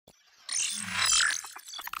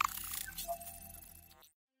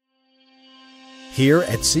Here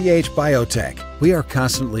at CH Biotech, we are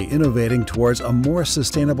constantly innovating towards a more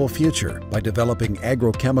sustainable future by developing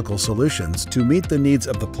agrochemical solutions to meet the needs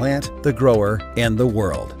of the plant, the grower, and the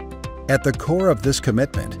world. At the core of this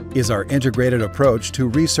commitment is our integrated approach to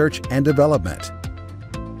research and development.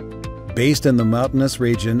 Based in the mountainous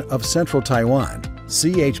region of central Taiwan,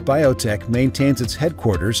 CH Biotech maintains its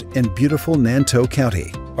headquarters in beautiful Nantou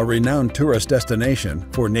County, a renowned tourist destination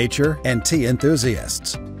for nature and tea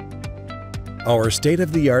enthusiasts. Our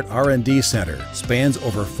state-of-the-art R&D Center spans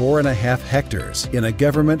over 4.5 hectares in a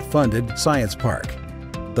government-funded science park.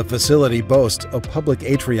 The facility boasts a public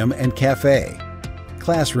atrium and cafe,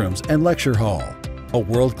 classrooms and lecture hall, a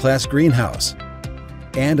world-class greenhouse,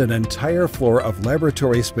 and an entire floor of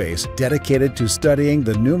laboratory space dedicated to studying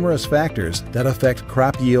the numerous factors that affect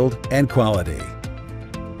crop yield and quality.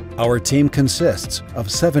 Our team consists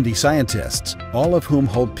of 70 scientists, all of whom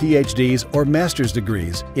hold PhDs or master's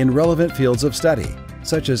degrees in relevant fields of study,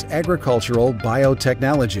 such as agricultural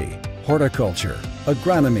biotechnology, horticulture,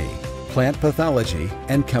 agronomy, plant pathology,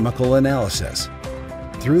 and chemical analysis.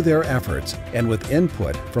 Through their efforts and with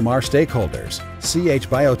input from our stakeholders, CH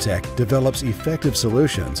Biotech develops effective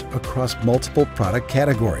solutions across multiple product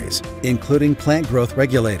categories, including plant growth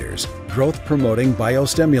regulators, growth-promoting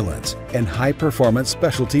biostimulants, and high-performance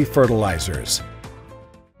specialty fertilizers.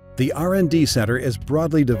 The R&D Center is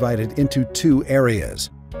broadly divided into two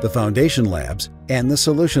areas, the Foundation Labs and the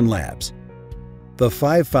Solution Labs. The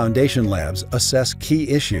 5 Foundation Labs assess key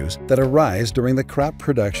issues that arise during the crop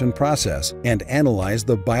production process and analyze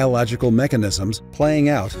the biological mechanisms playing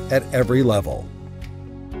out at every level.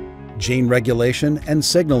 Gene Regulation and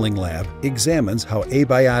Signaling Lab examines how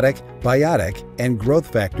abiotic, biotic, and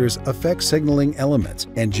growth factors affect signaling elements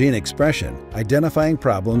and gene expression, identifying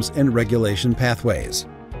problems in regulation pathways.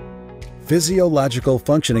 Physiological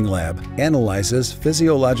Functioning Lab analyzes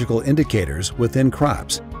physiological indicators within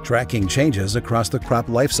crops, tracking changes across the crop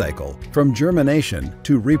life cycle from germination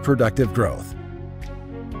to reproductive growth.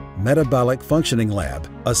 Metabolic Functioning Lab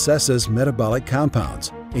assesses metabolic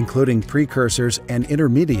compounds, including precursors and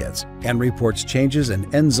intermediates, and reports changes in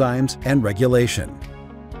enzymes and regulation.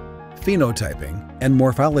 Phenotyping and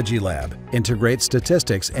Morphology Lab integrates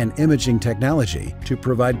statistics and imaging technology to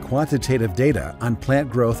provide quantitative data on plant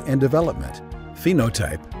growth and development,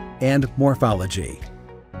 phenotype, and morphology.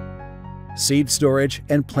 Seed Storage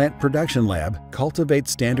and Plant Production Lab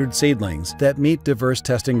cultivates standard seedlings that meet diverse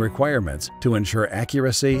testing requirements to ensure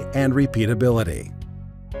accuracy and repeatability.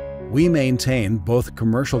 We maintain both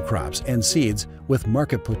commercial crops and seeds with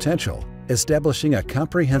market potential, establishing a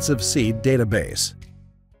comprehensive seed database.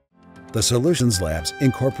 The Solutions Labs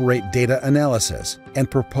incorporate data analysis and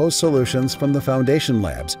propose solutions from the Foundation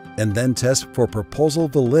Labs and then test for proposal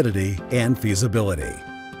validity and feasibility.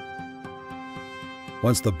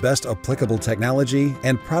 Once the best applicable technology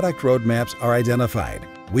and product roadmaps are identified,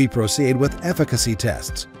 we proceed with efficacy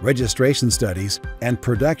tests, registration studies, and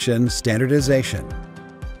production standardization.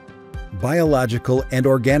 Biological and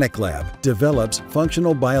Organic Lab develops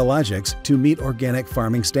functional biologics to meet organic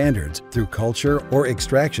farming standards through culture or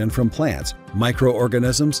extraction from plants,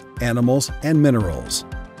 microorganisms, animals, and minerals.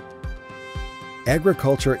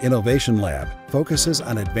 Agriculture Innovation Lab focuses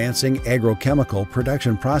on advancing agrochemical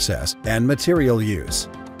production process and material use.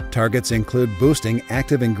 Targets include boosting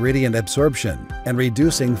active ingredient absorption and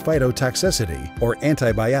reducing phytotoxicity or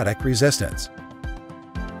antibiotic resistance.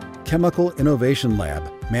 Chemical Innovation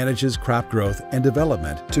Lab manages crop growth and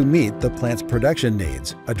development to meet the plant's production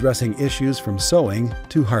needs, addressing issues from sowing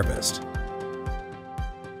to harvest.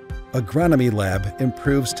 Agronomy Lab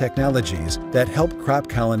improves technologies that help crop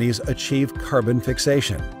colonies achieve carbon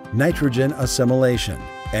fixation, nitrogen assimilation,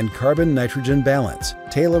 and carbon-nitrogen balance,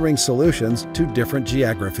 tailoring solutions to different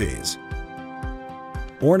geographies.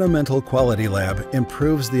 Ornamental Quality Lab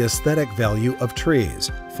improves the aesthetic value of trees,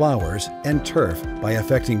 flowers, and turf by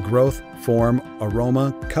affecting growth, form,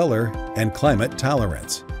 aroma, color, and climate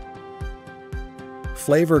tolerance.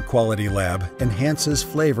 Flavor Quality Lab enhances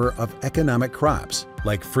flavor of economic crops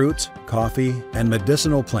like fruits, coffee, and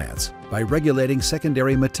medicinal plants by regulating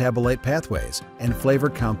secondary metabolite pathways and flavor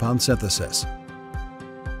compound synthesis.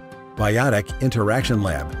 Biotic Interaction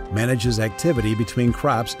Lab manages activity between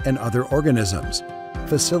crops and other organisms,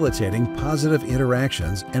 facilitating positive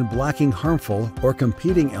interactions and blocking harmful or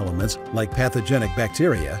competing elements like pathogenic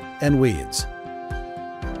bacteria and weeds.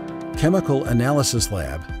 Chemical Analysis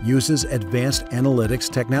Lab uses advanced analytics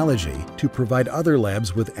technology to provide other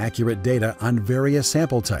labs with accurate data on various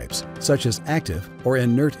sample types, such as active or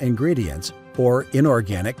inert ingredients or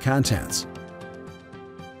inorganic contents.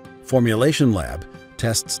 Formulation Lab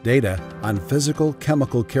tests data on physical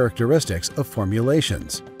chemical characteristics of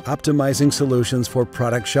formulations, optimizing solutions for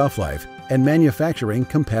product shelf life and manufacturing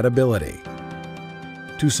compatibility.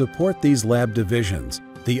 To support these lab divisions,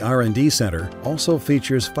 the R&D Center also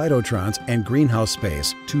features phytotrons and greenhouse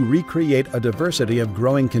space to recreate a diversity of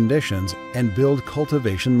growing conditions and build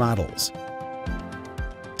cultivation models.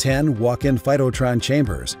 10 walk-in phytotron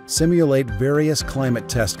chambers simulate various climate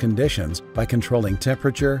test conditions by controlling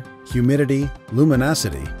temperature, humidity,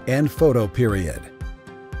 luminosity, and photo period.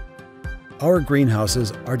 Our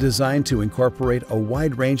greenhouses are designed to incorporate a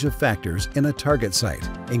wide range of factors in a target site,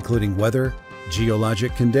 including weather,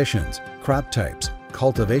 geologic conditions, crop types,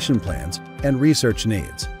 cultivation plans, and research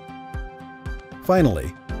needs.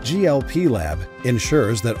 Finally, GLP Lab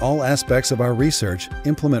ensures that all aspects of our research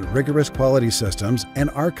implement rigorous quality systems and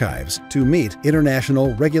archives to meet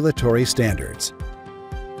international regulatory standards.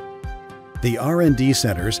 The R&D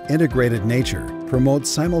Center's integrated nature promotes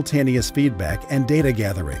simultaneous feedback and data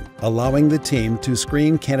gathering, allowing the team to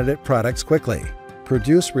screen candidate products quickly,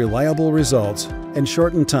 produce reliable results, and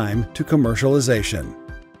shorten time to commercialization.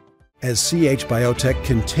 As CH Biotech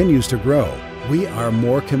continues to grow, we are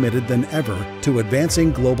more committed than ever to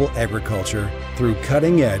advancing global agriculture through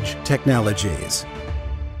cutting-edge technologies.